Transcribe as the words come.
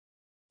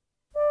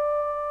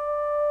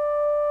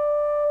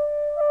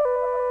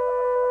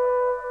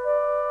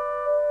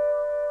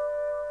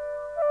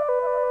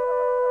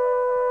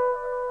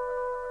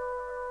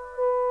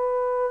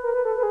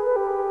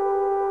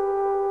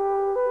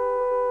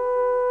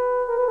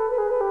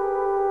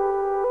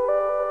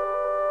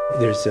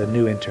There's a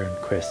new intern,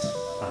 Chris.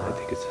 I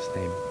think it's his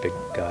name, big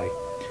guy.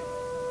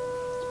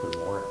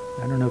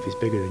 I don't know if he's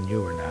bigger than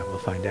you or not. We'll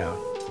find out.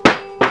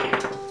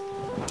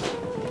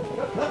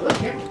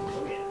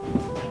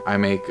 I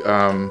make,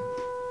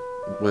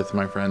 with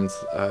my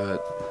friends,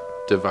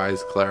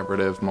 devise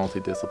collaborative,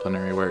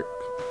 multidisciplinary work.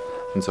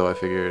 And so I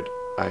figured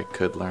I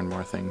could learn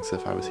more things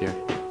if I was here.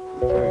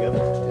 There we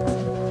go.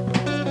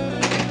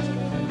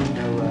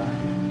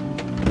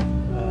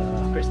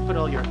 Chris, put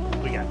all your...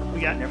 We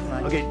got, never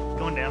mind. Okay,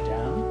 going down.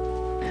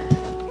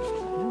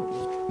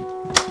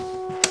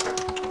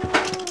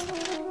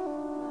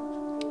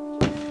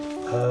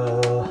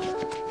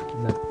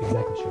 I'm not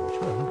exactly sure which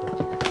one, but...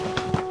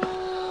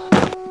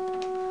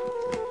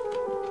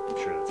 I'm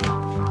sure that's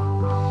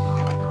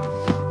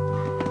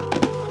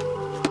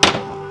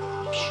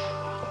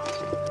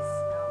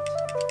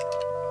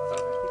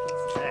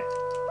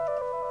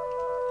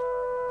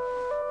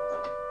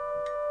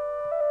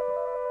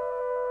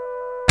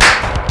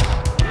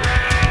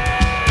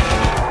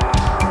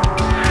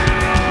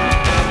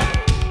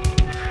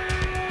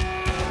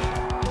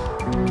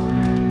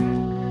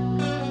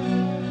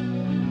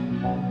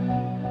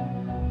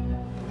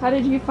How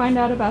did you find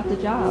out about the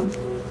job?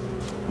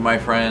 My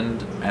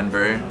friend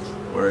Enver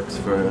works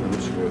for the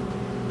Wooster Group,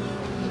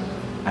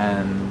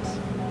 and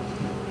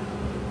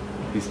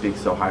he speaks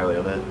so highly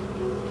of it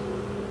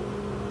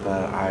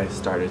that I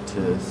started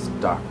to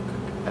stalk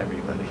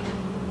everybody.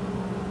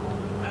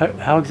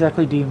 How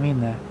exactly do you mean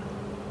that?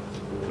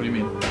 What do you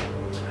mean?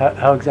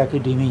 How exactly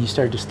do you mean you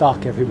started to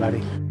stalk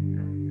everybody?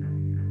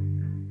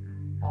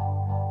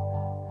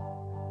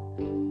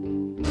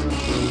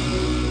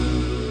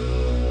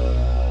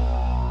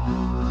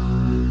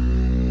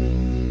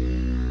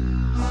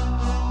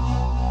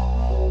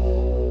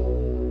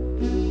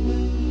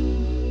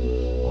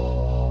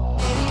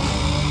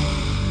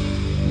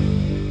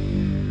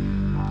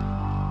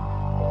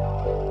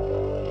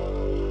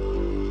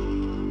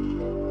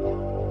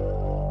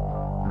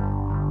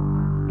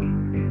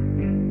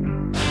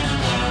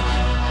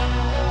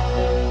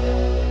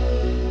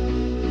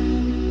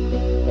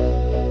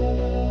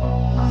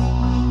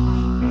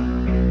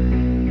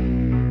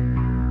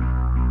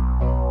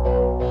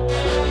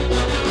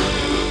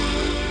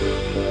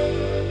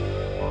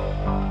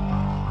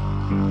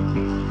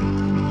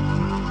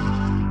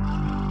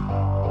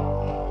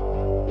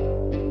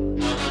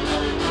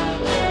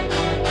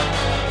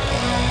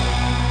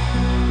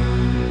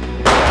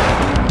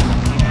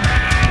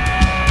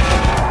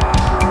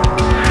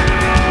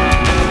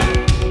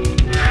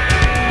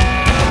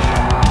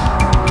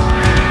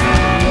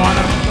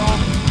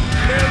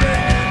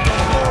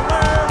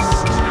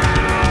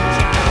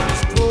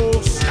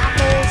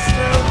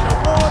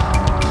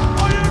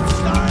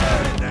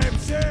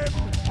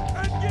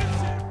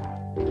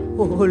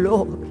 Oh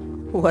Lord,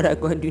 what I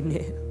gonna do now?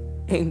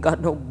 Ain't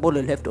got no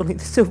bullet left, only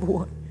the silver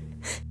one.